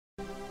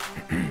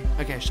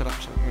Okay, shut up.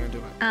 I'm going to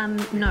do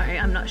it. No,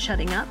 I'm not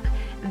shutting up.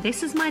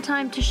 This is my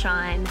time to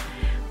shine.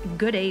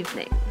 Good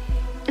evening.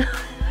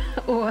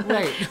 or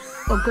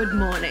good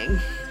morning.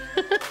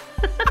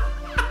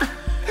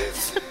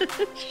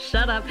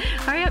 Shut up.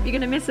 Hurry up, you're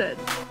going to miss it.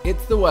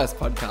 It's The Worst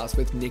Podcast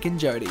with Nick and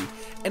Jody.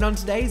 And on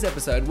today's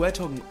episode, we're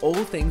talking all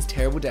things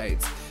terrible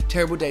dates.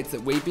 Terrible dates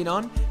that we've been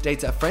on,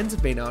 dates our friends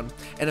have been on,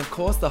 and of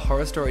course the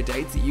horror story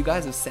dates that you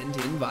guys have sent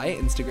in via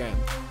Instagram.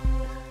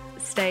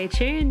 Stay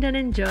tuned and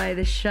enjoy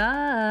the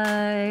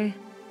show.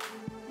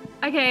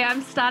 Okay,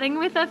 I'm starting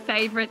with a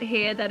favourite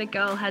here that a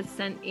girl has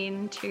sent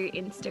in to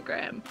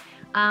Instagram.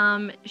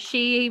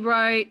 She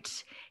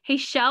wrote, he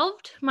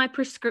shelved my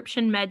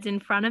prescription meds in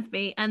front of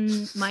me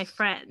and my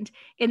friend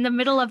in the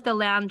middle of the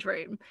lounge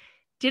room,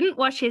 didn't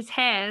wash his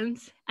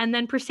hands, and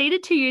then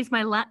proceeded to use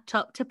my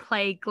laptop to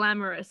play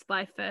Glamorous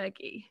by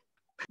Fergie.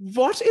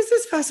 What is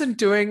this person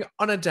doing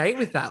on a date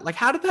with that? Like,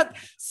 how did that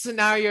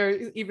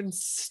scenario even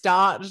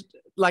start?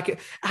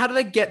 Like, how did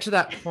they get to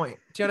that point?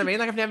 Do you know what I mean?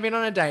 Like, I've never been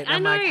on a date. And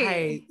I'm like,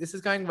 hey, this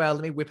is going well.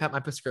 Let me whip out my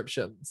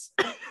prescriptions.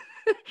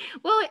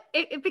 Well,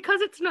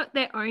 because it's not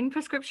their own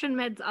prescription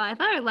meds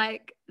either.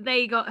 Like,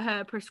 they got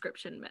her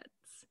prescription meds.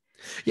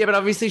 Yeah, but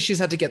obviously she's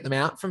had to get them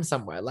out from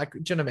somewhere. Like, do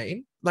you know what I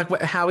mean?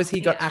 Like, how has he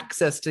got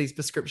access to these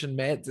prescription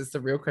meds is the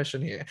real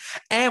question here.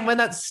 And when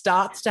that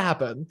starts to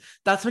happen,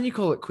 that's when you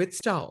call it quit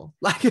style.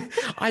 Like,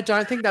 I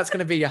don't think that's going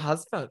to be your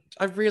husband.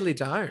 I really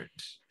don't.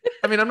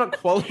 I mean, I'm not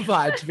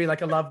qualified to be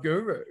like a love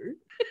guru,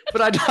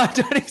 but I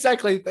don't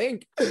exactly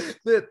think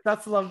that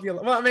that's the love of your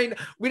life. Well, I mean,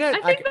 we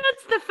don't. I think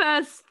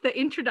that's the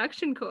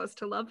introduction course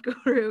to Love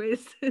Guru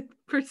is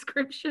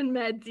prescription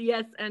meds,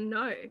 yes and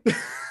no.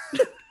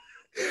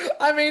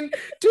 I mean,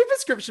 do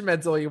prescription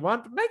meds all you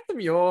want, but make them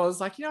yours.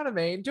 Like, you know what I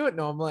mean? Do it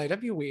normally. Don't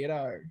be a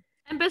weirdo.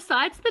 And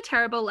besides the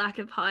terrible lack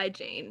of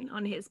hygiene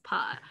on his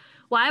part,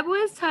 why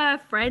was her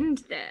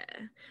friend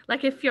there?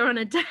 Like, if you're on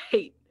a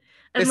date.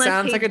 It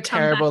sounds like a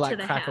terrible like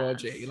crack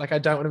orgy. Like, I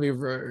don't want to be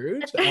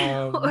rude.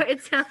 Or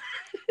it sounds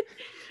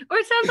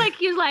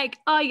like you're like,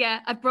 oh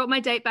yeah, I brought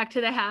my date back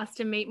to the house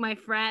to meet my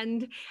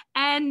friend,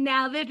 and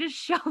now they're just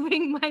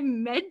shoving my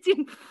meds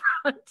in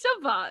front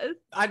of us.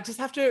 I just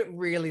have to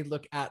really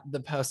look at the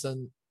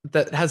person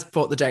that has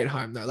brought the date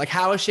home though. Like,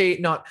 how is she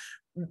not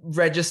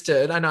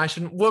registered? I know I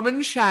shouldn't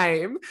woman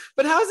shame,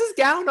 but how is this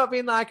gal not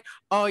being like,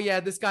 oh yeah,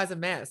 this guy's a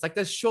mess? Like,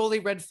 there's surely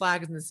red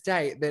flags in this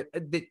date that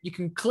you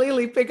can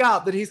clearly pick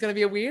up that he's going to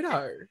be a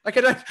weirdo. Like,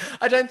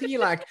 I don't think he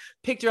like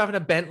picked her up in a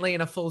Bentley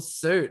in a full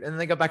suit and then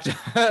they got back to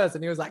hers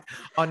and he was like,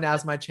 oh,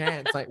 now's my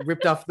chance. Like,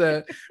 ripped off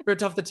the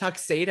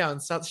tuxedo and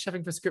starts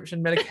shoving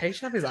prescription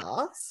medication up his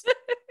ass.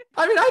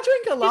 I mean, I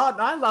drink a lot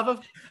and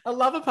I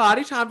love a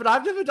party time, but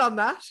I've never done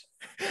that.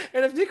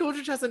 And if Nick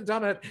Aldrich hasn't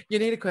done it, you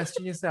need to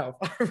question yourself.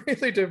 I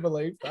really do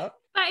believe that.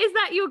 But is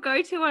that your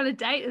go-to on a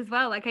date as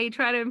well? Like, are you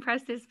trying to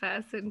impress this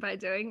person by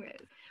doing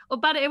this?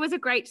 But it was a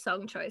great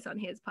song choice on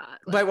his part.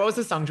 Like, wait, what was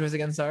the song choice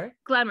again? Sorry?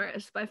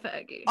 Glamorous by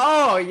Fergie.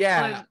 Oh,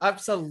 yeah,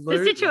 absolutely.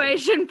 The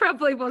situation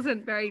probably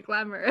wasn't very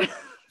glamorous.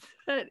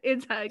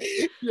 It's like,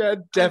 yeah,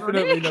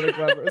 definitely not a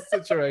glamorous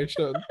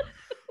situation.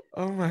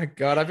 Oh my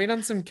God, I've been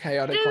on some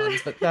chaotic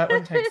ones, but that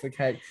one takes the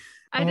cake.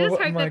 I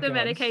just hope that the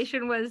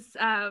medication was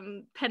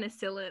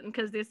penicillin,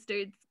 because this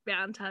dude's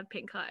bound to have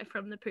pink eye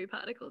from the poo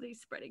particles he's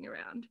spreading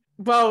around.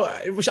 Well,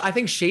 I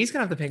think she's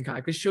going to have the pink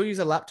eye because she'll use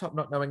a laptop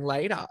not knowing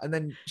later, and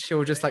then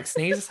she'll just like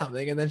sneeze or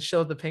something and then she'll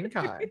have the pink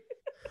eye.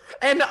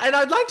 And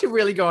I'd like to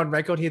really go on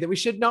record here that we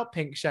should not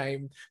pink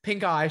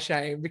eye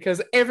shame,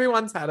 because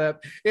everyone's had it.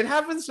 It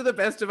happens to the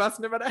best of us,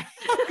 no matter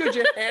how good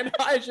your hand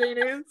hygiene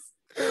is.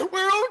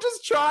 We're all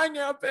just trying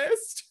our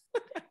best.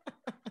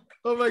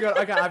 Oh my God.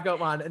 Okay, I've got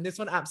one. And this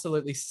one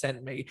absolutely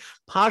sent me.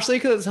 Partially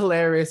because it's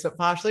hilarious, but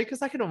partially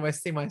because I can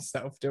almost see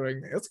myself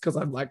doing this because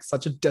I'm like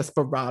such a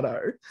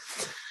desperado.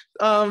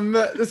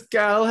 This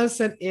girl has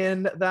sent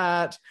in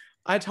that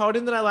I told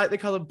him that I like the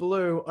color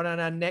blue, and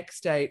on our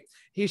next date,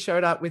 he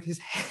showed up with his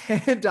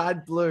hair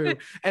dyed blue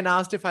and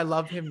asked if I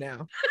love him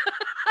now.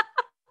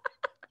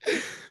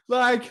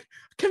 Like,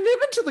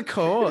 commitment to the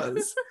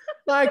cause.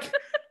 Like,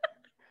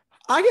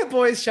 I get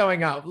boys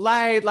showing up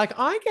late. Like,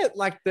 I get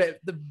like the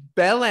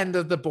bell end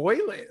of the boy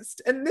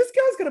list. And this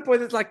guy's got a boy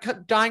that's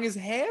like dyeing his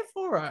hair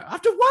for her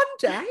after one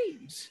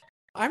date.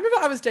 I remember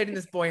I was dating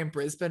this boy in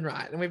Brisbane,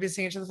 right? And we've been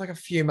seeing each other for like a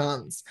few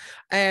months.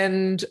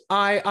 And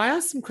I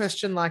asked some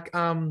question like,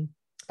 I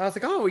was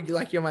like, oh, are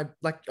you my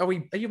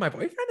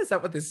boyfriend? Is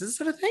that what this is,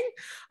 sort of thing?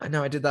 I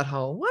know I did that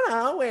whole, what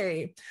are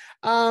we?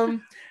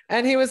 And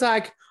he was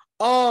like,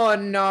 oh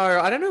no,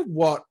 I don't know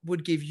what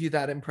would give you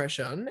that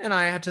impression. And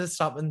I had to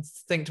stop and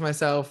think to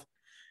myself,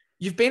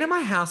 you've been at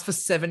my house for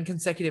 7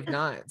 consecutive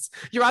nights.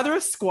 You're either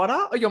a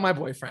squatter or you're my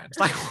boyfriend.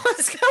 Like,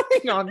 what's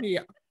going on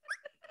here?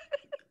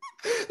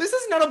 This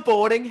is not a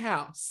boarding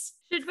house.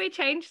 Should we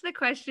change the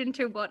question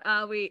to what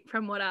are we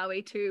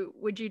to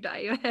would you dye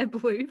your hair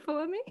blue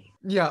for me?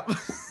 Yeah.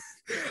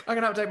 I'm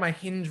going to update my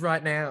Hinge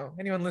right now.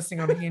 Anyone listening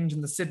on Hinge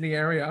in the Sydney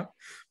area,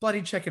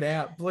 bloody check it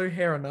out. Blue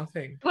hair or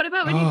nothing. What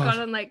about when you've gone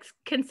on like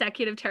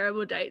consecutive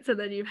terrible dates and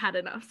then you've had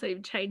enough? So you're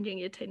changing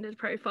your Tinder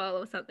profile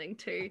or something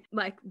to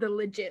like the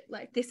legit,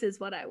 like, this is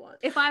what I want.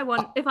 If I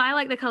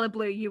like the color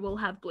blue, you will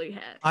have blue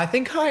hair. I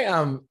think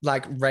I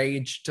like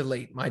rage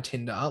delete my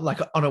Tinder like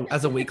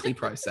as a weekly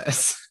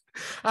process.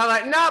 I'm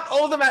like, nope,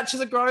 all the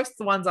matches are gross,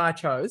 the ones I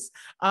chose.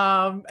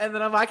 And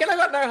then I'm like, and I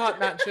got no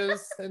hot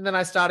matches. And then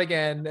I start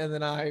again, and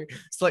then I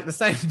select the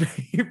same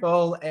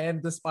people,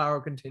 and the spiral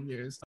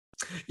continues.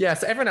 Yeah,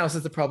 so everyone else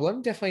is the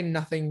problem. Definitely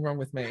nothing wrong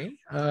with me.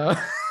 So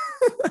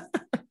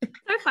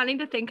funny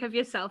to think of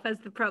yourself as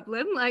the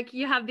problem. Like,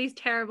 you have these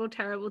terrible,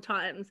 terrible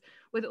times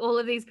with all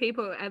of these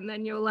people, and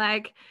then you're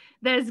like,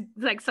 there's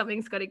like,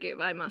 something's got to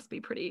give. I must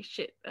be pretty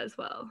shit as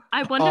well.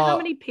 I wonder how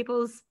many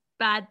people's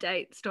bad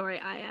date story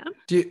I am.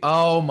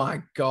 Oh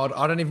my God,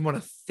 I don't even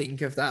want to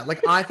think of that.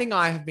 Like, I think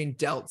I have been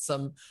dealt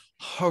some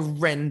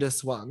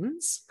horrendous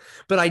ones,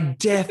 but I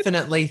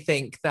definitely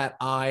think that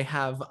I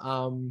have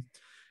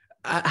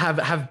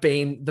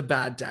been the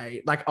bad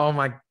date. Like, oh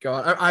my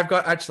God, I've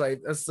got, actually,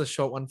 this is a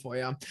short one for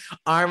you.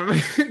 I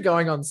remember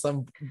going on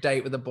some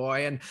date with a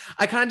boy, and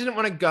I kind of didn't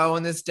want to go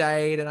on this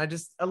date, and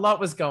a lot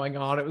was going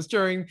on. It was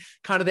during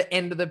kind of the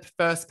end of the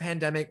first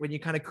pandemic, when you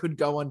kind of could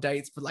go on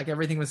dates, but like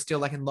everything was still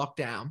like in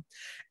lockdown.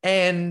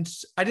 And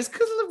I just,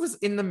 because I was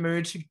in the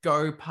mood to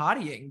go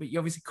partying, but you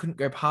obviously couldn't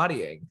go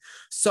partying.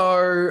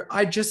 So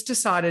I just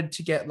decided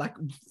to get like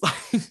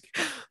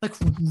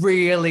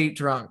really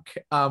drunk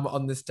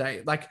on this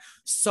date, like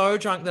so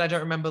drunk that I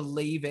don't remember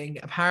leaving.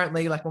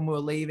 Apparently, like when we were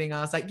leaving, I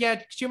was like, yeah,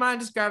 do you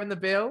mind just grabbing the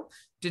bill?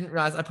 Didn't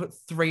realize I put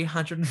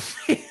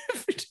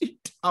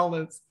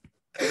 $350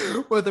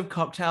 worth of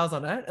cocktails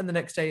on it. And the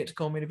next day it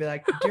called me to be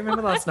like, do you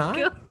remember last night?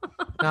 God.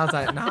 And I was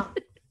like, nah,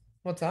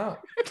 what's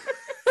up?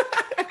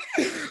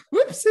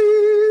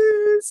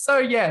 Whoopsies. So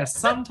yes,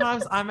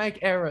 sometimes I make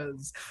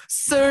errors.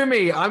 Sue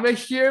me, I'm a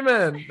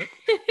human.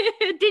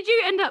 Did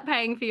you end up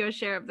paying for your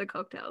share of the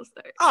cocktails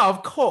though? Oh,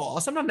 of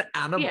course. I'm not an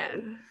animal. Yeah,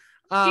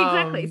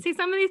 exactly. See,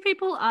 some of these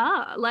people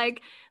are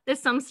like, there's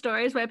some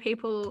stories where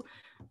people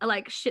are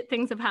like, shit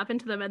things have happened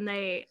to them, and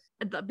they,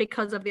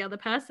 because of the other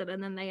person,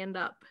 and then they end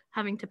up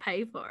having to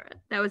pay for it.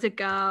 There was a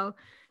girl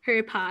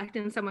who parked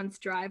in someone's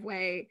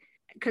driveway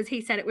because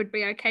he said it would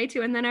be okay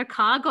to, and then her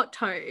car got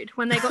towed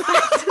when they got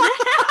back to the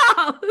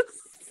house.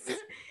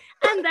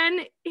 And then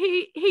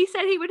he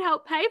said he would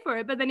help pay for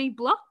it, but then he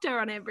blocked her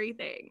on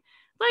everything.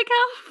 Like,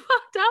 how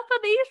fucked up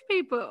are these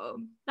people?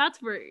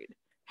 That's rude.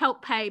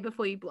 Help pay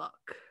before you block,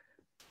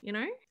 you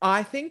know?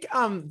 I think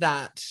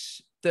that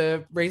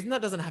the reason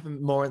that doesn't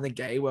happen more in the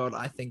gay world,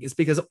 I think, is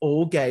because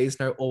all gays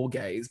know all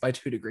gays by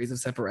 2 degrees of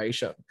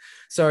separation.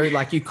 So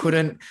like you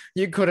couldn't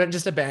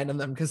just abandon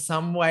them, because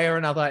some way or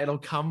another it'll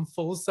come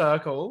full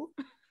circle.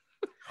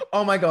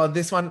 Oh my God,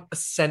 this one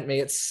sent me.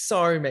 It's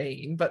so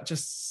mean, but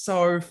just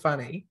so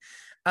funny.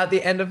 At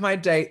the end of my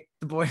date,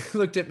 the boy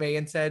looked at me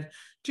and said,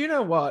 do you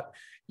know what?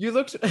 You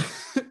looked a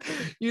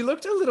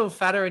little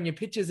fatter in your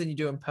pictures than you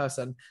do in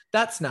person.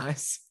 That's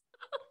nice.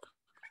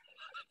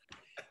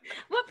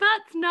 What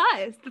part's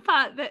nice? The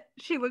part that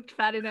she looked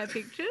fat in her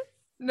pictures?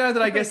 No,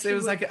 that I guess it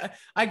was like,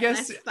 I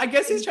guess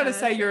he's trying to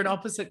say you're an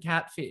opposite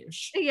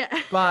catfish.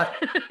 Yeah. But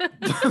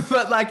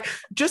like,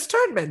 just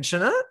don't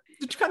mention it.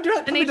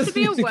 There needs to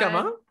be a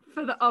word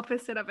for the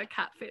opposite of a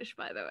catfish,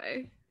 by the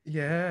way.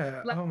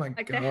 Yeah. Like, oh my God.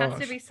 Like, there has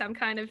to be some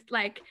kind of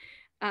like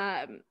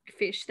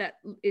fish that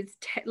is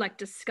like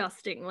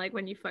disgusting, like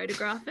when you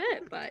photograph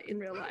it, but in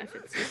real life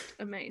it's just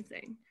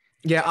amazing.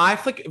 Yeah, I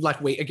flick like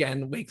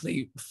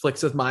weekly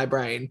flicks with my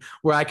brain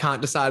where I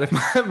can't decide if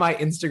my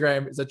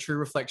Instagram is a true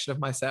reflection of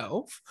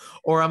myself,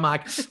 or I'm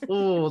like,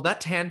 oh,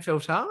 that tan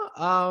filter.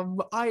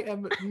 I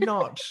am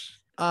not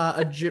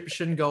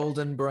Egyptian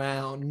golden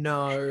brown.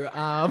 No,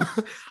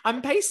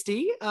 I'm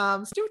pasty.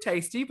 Still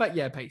tasty, but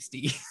yeah,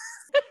 pasty.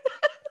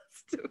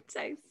 Still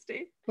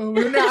tasty. Oh,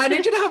 no, I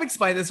need you to help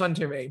explain this one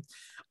to me.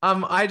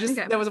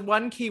 There was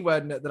one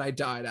keyword in it that I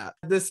died at.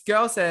 This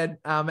girl said,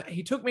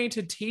 he took me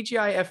to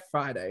TGIF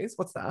Fridays.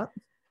 What's that?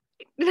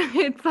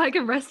 It's like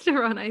a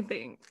restaurant, I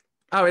think.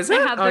 Oh, is it?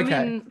 They have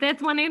them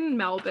there's one in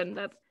Melbourne.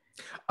 That's.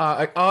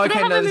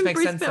 Okay. No, this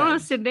makes sense. Or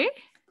Sydney?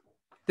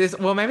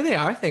 Well, maybe they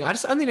are a thing. I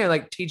just only know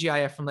like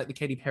TGIF from like the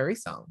Katy Perry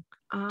song.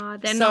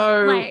 They're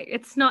not like,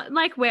 it's not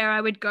like where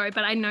I would go,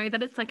 but I know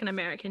that it's like an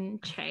American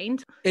chain.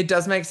 It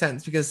does make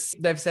sense because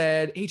they've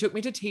said he took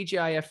me to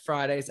TGIF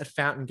Fridays at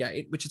Fountain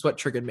Gate, which is what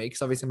triggered me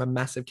because obviously I'm a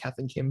massive Kath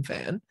and Kim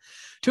fan.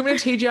 Took me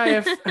to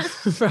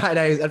TGIF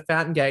Fridays at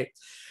Fountain Gate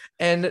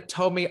and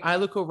told me I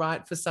look all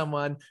right for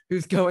someone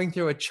who's going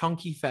through a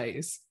chunky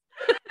phase.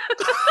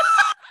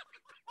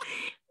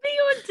 The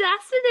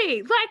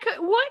audacity. Like,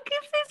 what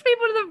gives these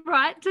people the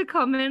right to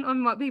comment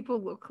on what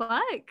people look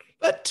like?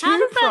 But how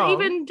does that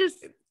even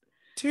just...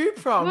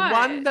 Two-prong. What?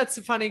 One, that's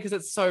funny because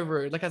it's so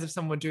rude, like as if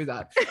someone would do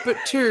that. But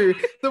two,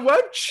 the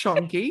word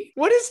chonky.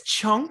 What is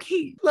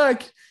chonky?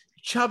 Like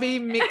chubby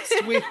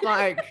mixed with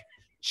like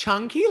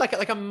chunky, like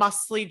a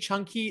muscly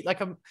chunky,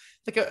 like a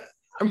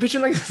I'm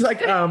picturing like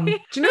do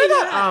you know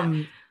that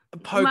Yeah.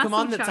 Pokemon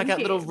Muscle that's like that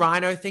little chunky.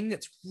 rhino thing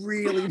that's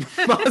really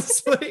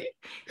muscly?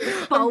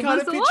 I'm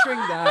kind of Bulbasaur? picturing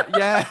that.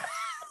 Yeah.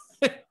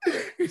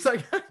 He's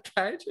like,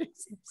 okay,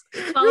 Jesus.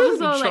 You're a little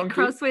Bulbasaur like chunky.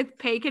 cross with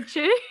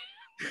Pikachu.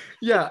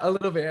 Yeah, a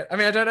little bit. I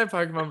mean, I don't know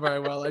Pokemon very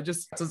well. I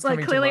just it's Well,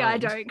 coming clearly to I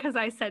mind. don't because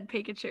I said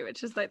Pikachu,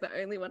 which is like the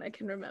only one I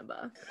can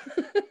remember.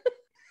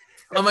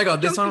 Oh my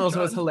God, this one also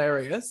was Jonkatron.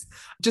 hilarious.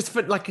 Just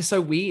for like,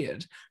 so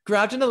weird.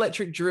 Grabbed an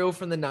electric drill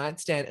from the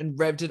nightstand and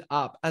revved it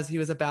up as he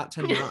was about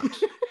to nut.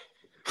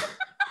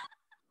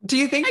 Do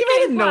you think he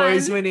Okay, made a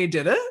noise fine. when he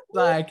did it?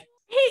 Like,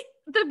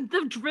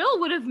 The drill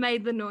would have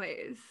made the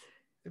noise.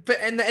 but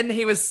and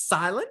he was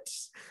silent.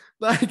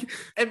 Like,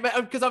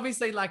 because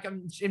obviously, like,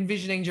 I'm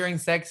envisioning during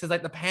sex is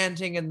like the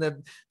panting and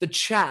the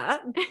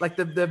chat, like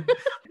the the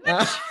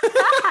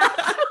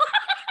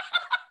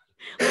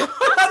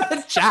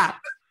chat.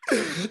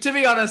 To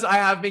be honest, I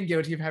have been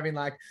guilty of having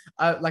like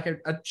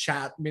a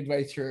chat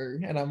midway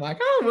through, and I'm like,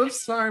 oh,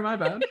 whoops, sorry, my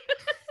bad.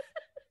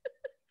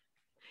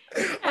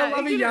 I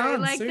love a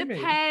yarn, like sue the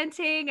me.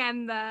 panting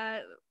and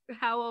the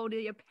how old are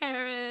your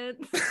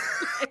parents?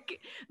 Like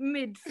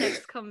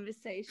mid-sex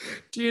conversation.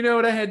 Do you know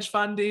what a hedge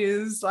fund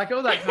is? Like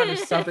all that kind of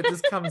stuff that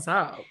just comes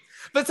up.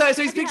 But so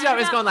he's picked it up,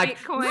 it's gone like,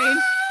 Bitcoin.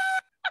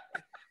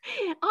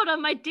 Hold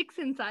on, my dick's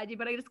inside you,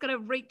 but I just gotta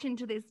reach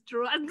into this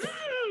drawer.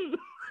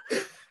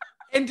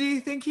 and do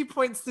you think he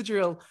points the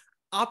drill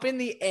up in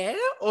the air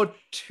or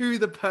to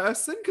the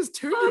person? Because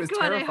to you Oh is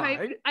God,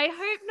 terrifying. I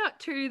hope not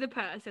to the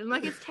person.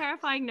 Like it's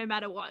terrifying no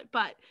matter what,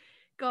 but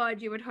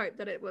God, you would hope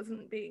that it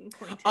wasn't being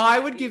pointed. I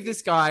at would you. give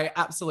this guy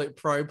absolute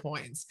pro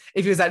points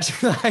if he was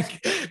actually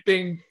like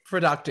being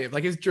productive.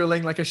 Like he's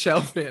drilling like a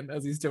shelf in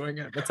as he's doing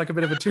it. It's like a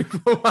bit of a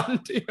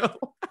 2-for-1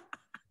 deal.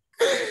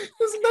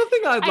 There's nothing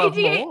I'd love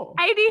more.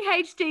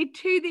 ADHD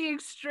to the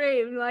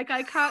extreme. Like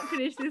I can't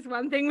finish this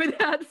one thing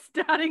without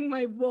starting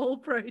my wall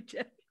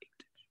project.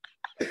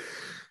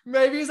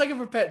 Maybe he's like a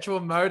perpetual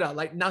motor,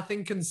 like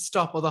nothing can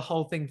stop or the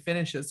whole thing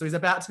finishes. So he's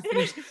about to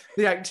finish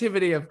the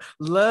activity of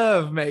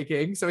love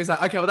making. So he's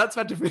like, okay, well, that's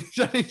about to finish.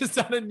 I need to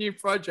start a new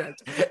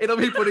project. It'll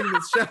be putting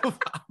this shelf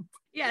up.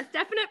 Yes,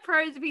 definite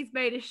pros if he's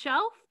made a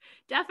shelf.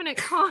 Definite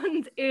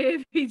cons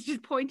if he's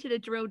just pointed a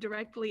drill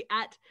directly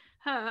at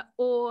her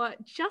or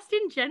just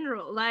in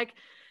general. Like,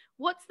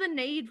 what's the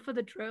need for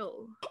the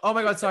drill? Oh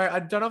my God, sorry. I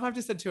don't know if I've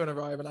just said 2 in a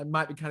row, but I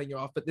might be cutting you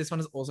off. But this one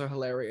is also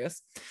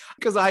hilarious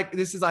because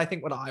this is, I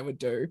think, what I would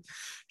do.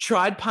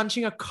 Tried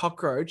punching a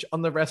cockroach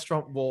on the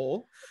restaurant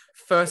wall.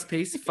 First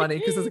piece, funny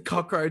because there's a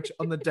cockroach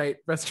on the date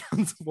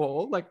restaurant's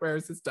wall. Like, where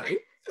is this date?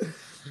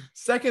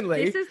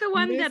 Secondly, This is the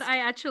one that I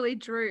actually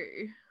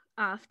drew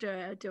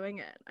after doing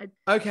it.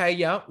 Okay,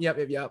 yep.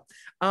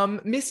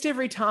 Missed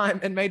every time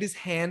and made his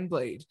hand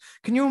bleed.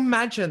 Can you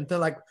imagine the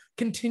like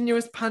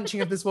continuous punching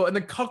of this wall and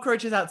the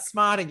cockroach is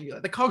outsmarting you?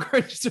 Like, the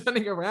cockroach is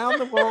running around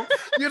the wall.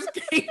 You just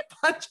keep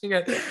punching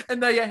it and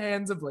now your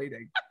hands are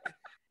bleeding.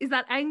 Is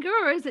that anger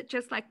or is it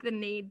just like the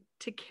need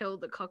to kill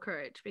the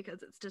cockroach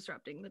because it's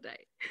disrupting the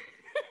date?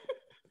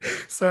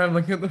 So I'm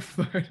looking at the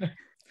photo.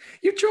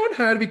 You've drawn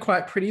her to be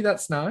quite pretty.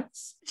 That's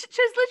nice. She's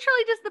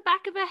literally just the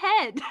back of her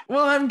head.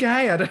 Well, I'm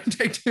gay. I don't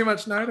take too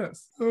much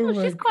notice. Oh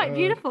She's quite God.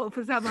 beautiful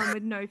for someone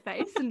with no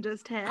face and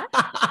just hair.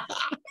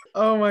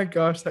 Oh my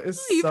gosh, that is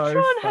You've so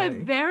drawn funny.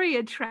 her very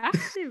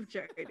attractive,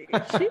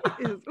 Jodie. She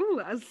is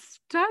a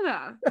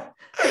stunner.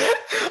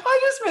 I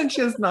just meant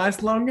she has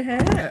nice long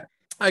hair.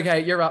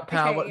 Okay, you're up,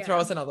 pal. Okay, yeah. Throw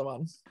us another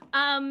one.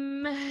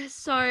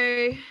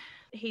 So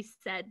he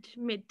said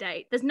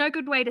mid-date, there's no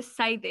good way to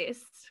say this.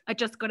 I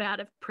just got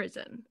out of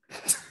prison.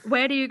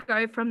 Where do you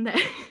go from there?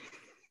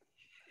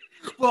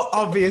 Well,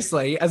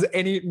 obviously, as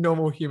any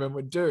normal human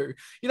would do,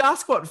 you'd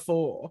ask what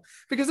for.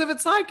 Because if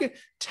it's like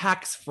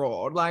tax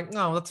fraud, like,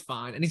 oh, that's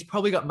fine. And he's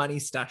probably got money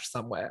stashed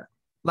somewhere.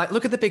 Like,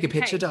 look at the bigger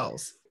picture, Okay.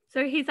 dolls.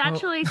 So he's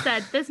actually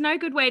said, there's no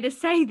good way to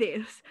say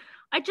this.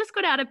 I just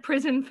got out of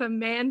prison for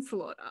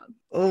manslaughter.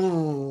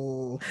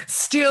 Oh,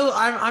 still,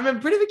 I'm a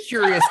bit of a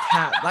curious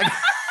cat. Like,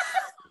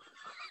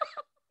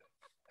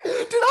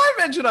 did I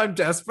mention I'm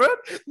desperate?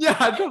 Yeah,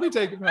 I'd probably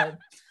take him home.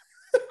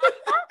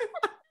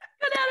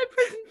 Got out of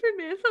prison for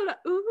manslaughter.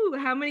 Ooh,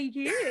 how many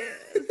years?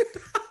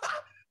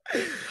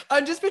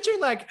 I'm just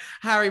picturing like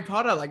Harry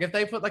Potter, like if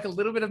they put like a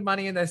little bit of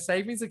money in their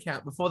savings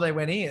account before they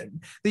went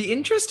in, the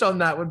interest on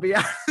that would be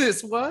out of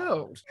this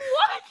world.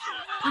 What?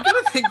 You're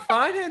going to think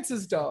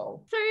finances,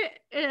 doll. So,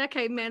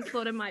 okay,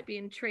 manslaughter might be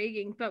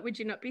intriguing, but would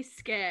you not be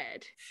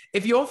scared?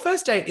 If your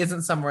first date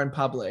isn't somewhere in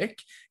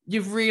public,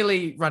 you're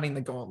really running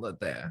the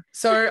gauntlet there.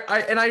 So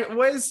I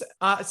always,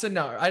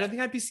 no, I don't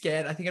think I'd be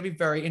scared. I think I'd be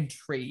very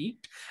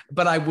intrigued,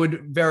 but I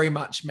would very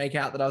much make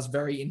out that I was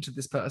very into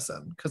this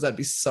person because I'd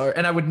be so,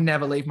 and I would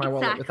never leave my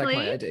wallet with like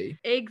my ID.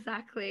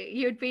 Exactly.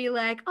 You'd be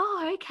like,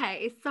 oh,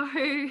 okay, so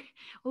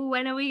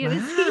when are we going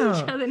to see Wow.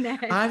 each other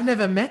next? I've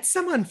never met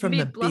someone from the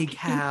Mid-blocking. big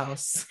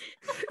house.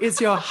 Is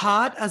your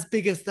heart as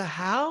big as the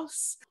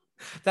house?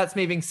 That's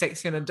me being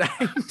sexy on a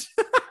date.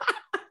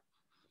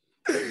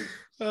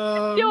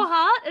 Your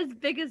heart as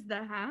big as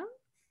the house?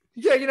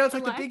 Yeah, you know, it's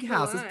like the Like big the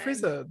house is line.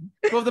 prison.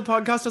 Well, if the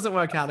podcast doesn't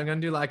work out, I'm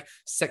going to do like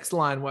sex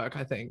line work,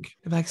 I think.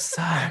 I'm like,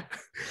 so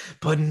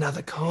put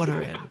another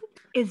quarter in.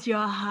 Is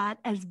your heart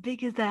as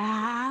big as a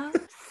house?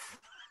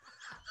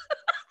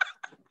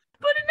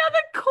 Put another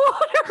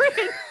quarter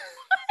in.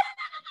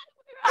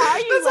 Where are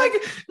you?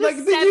 That's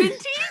The the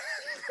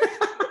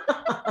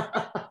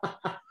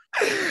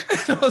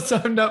 70s? And also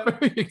not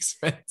very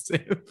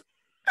expensive.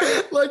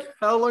 Like,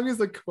 how long is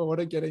the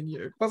quarter getting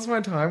you? What's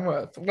my time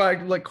worth?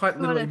 Like quite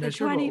literally Quarter for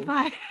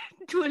measurable.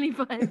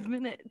 25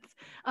 minutes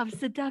of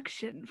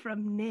seduction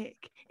from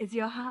Nick. Is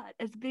your heart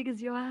as big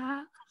as your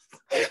house?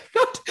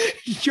 Not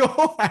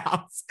your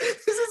house.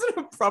 This isn't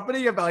a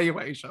property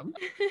evaluation.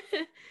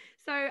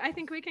 So I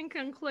think we can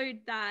conclude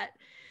that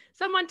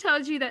someone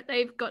tells you that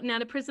they've gotten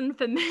out of prison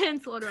for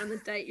manslaughter on the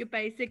date, you're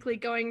basically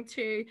going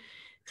to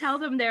tell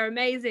them they're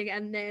amazing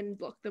and then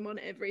block them on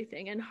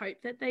everything and hope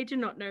that they do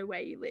not know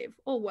where you live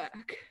or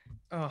work.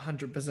 Oh,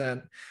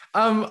 100%.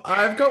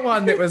 I've got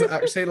one that was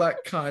actually like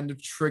kind of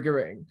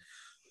triggering.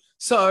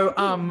 So,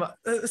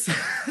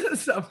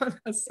 someone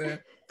has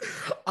said,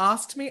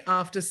 asked me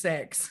after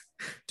sex,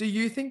 do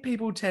you think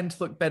people tend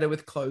to look better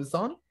with clothes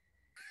on?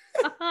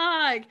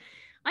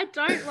 I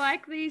don't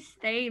like these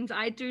themes.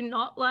 I do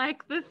not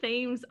like the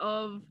themes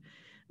of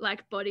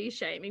like body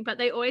shaming, but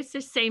they always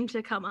just seem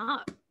to come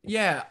up.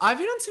 Yeah, I've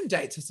been on some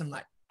dates with some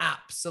like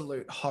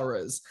absolute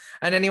horrors.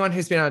 And anyone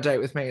who's been on a date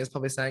with me is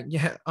probably saying,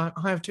 yeah, I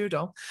have too,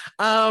 doll.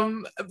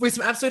 With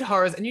some absolute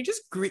horrors, and you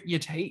just grit your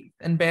teeth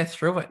and bear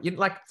through it. You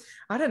like,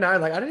 I don't know,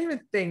 like I don't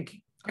even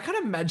think I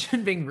can't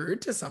imagine being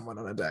rude to someone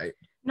on a date.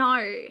 No,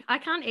 I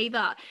can't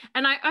either.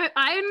 And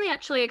I only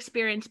actually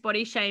experienced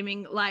body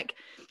shaming like,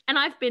 and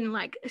I've been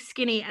like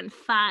skinny and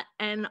fat,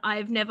 and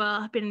I've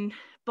never been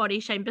body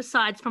shamed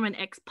besides from an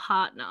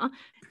ex-partner.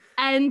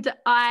 And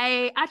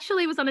I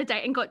actually was on a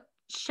date and got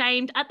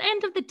shamed. At the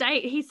end of the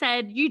date, he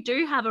said, "You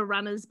do have a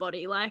runner's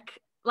body." Like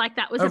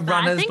that was a bad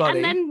runner's thing.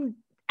 body?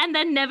 And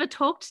then never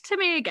talked to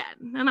me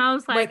again. And I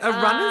was like, wait, a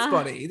runner's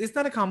body? Is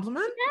that a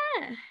compliment?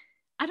 Yeah,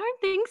 I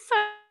don't think so.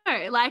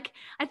 Like,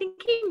 I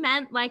think he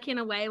meant like in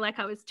a way like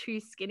I was too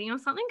skinny or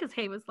something, because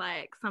he was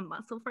like some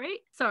muscle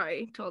freak.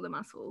 Sorry to all the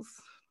muscles.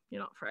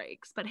 You're not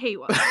freaks, but he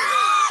was.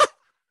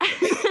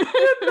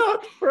 You're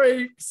not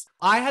freaks.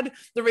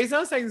 The reason I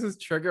was saying this is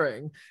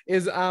triggering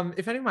is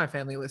if any of my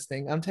family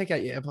listening, take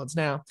out your AirPods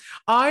now.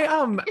 I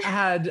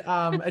had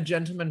a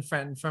gentleman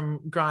friend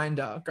from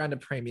Grinder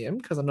Premium,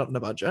 because I'm not on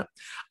a budget,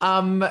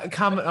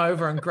 come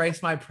over and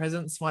grace my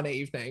presence one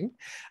evening.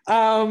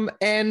 And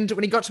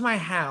when he got to my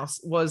house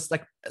was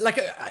like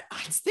I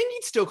think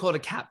you'd still call it a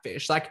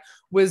catfish, came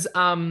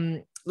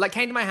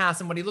to my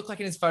house, and what he looked like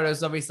in his photos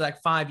was obviously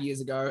like 5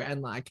 years ago,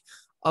 and like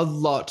a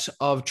lot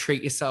of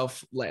treat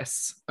yourself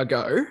less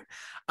ago.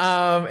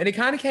 And he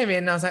kind of came in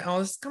and I was like, oh,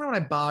 this is kind of what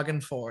I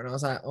bargained for. And I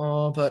was like,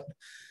 oh, but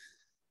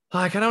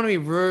like, I don't want to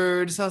be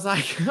rude. So I was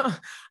like, I'm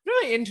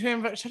really into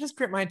him, but should I just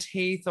grit my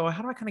teeth, or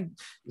how do I kind of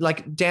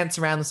like dance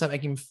around this, not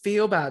make him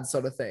feel bad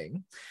sort of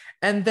thing?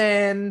 And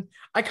then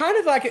I kind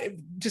of like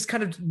just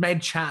kind of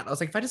made chat. I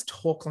was like, if I just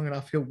talk long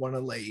enough, he'll want to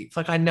leave.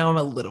 Like, I know I'm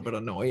a little bit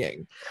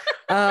annoying.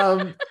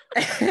 And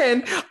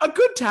a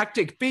good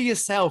tactic, be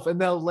yourself and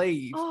they'll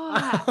leave.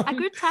 Oh, a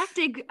good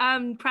tactic,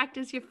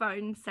 practice your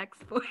phone sex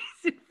voice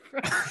in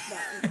front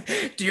of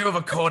them. Do you have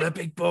a quarter,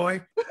 big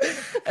boy?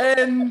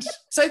 And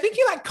so I think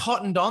he like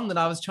cottoned on that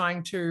I was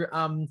trying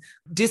to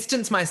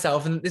distance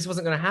myself and this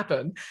wasn't going to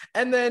happen.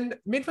 And then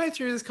midway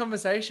through this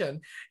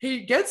conversation, he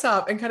gets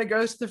up and kind of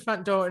goes to the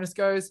front door and just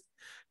goes,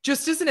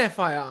 just as an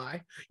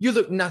FYI, you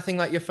look nothing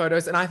like your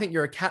photos and I think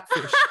you're a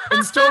catfish,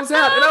 and storms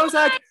out. And I was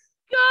like, God!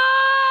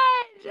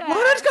 why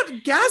I just got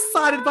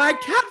gaslighted by a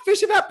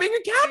catfish about being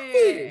a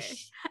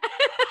catfish?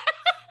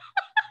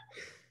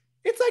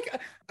 It's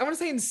like, I want to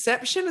say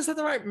Inception. Is that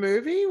the right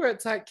movie? Where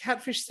it's like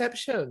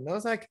Catfishception. I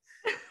was like,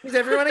 is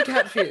everyone a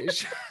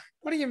catfish?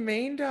 What do you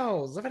mean,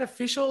 dolls? I've had a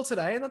fish all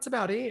today and that's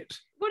about it.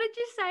 What did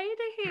you say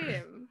to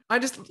him? I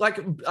just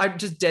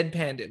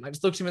deadpanned him. I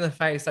just looked him in the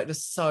face, like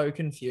just so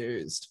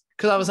confused.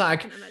 Because I was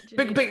like,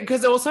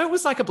 because also it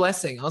was like a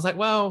blessing. I was like,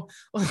 well,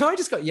 although I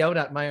just got yelled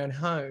at in my own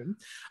home,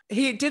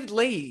 he did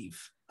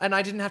leave and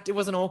I didn't have to, it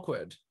wasn't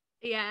awkward.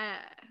 Yeah.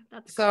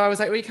 That's so cool. I was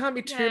like, well, you can't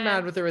be too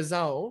mad with the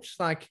result.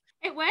 Like,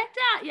 it worked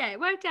out. Yeah, it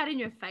worked out in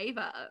your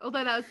favor.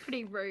 Although that was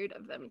pretty rude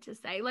of them to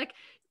say. Like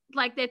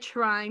they're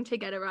trying to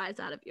get a rise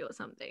out of you or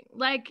something.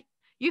 Like,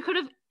 you could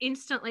have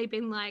instantly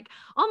been like,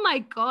 oh my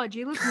God,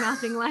 you look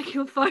nothing like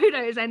your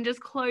photos, and just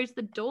close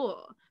the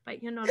door.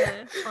 But you're not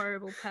a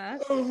horrible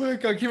person. Oh my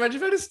God. Can you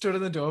imagine if I just stood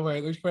in the doorway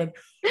and went,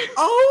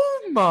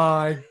 oh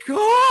my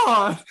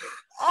God.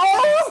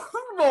 Oh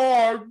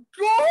my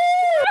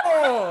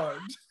God.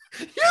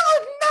 You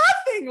look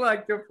nothing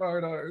like your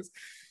photos.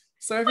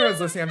 So if anyone's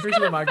listening, I'm pretty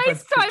sure the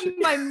microphone's FaceTime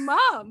my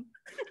mum.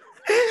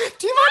 Do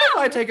you mind if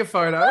I take a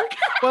photo?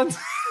 One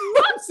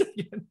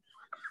second.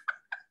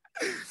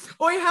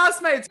 Oi,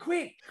 housemates,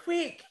 quick,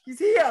 he's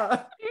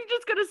here. You've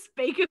just got a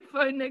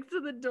speakerphone next to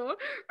the door.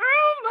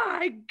 Oh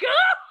my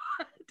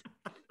God.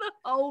 The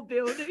whole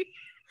building.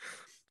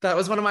 That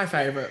was one of my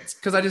favorites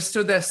because I just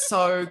stood there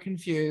so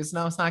confused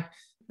and I was like,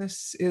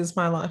 this is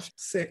my life.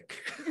 Sick.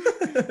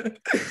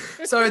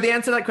 So the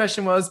answer to that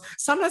question was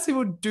sometimes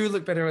people do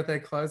look better with their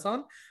clothes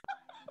on.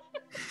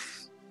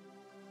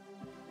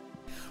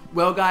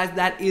 Well, guys,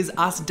 that is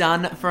us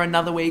done for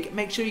another week.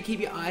 Make sure you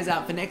keep your eyes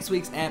out for next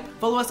week's app.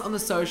 Follow us on the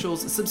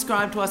socials,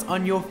 subscribe to us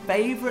on your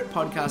favorite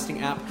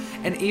podcasting app,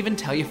 and even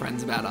tell your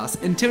friends about us.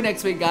 Until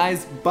next week,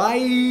 guys,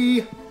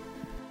 bye.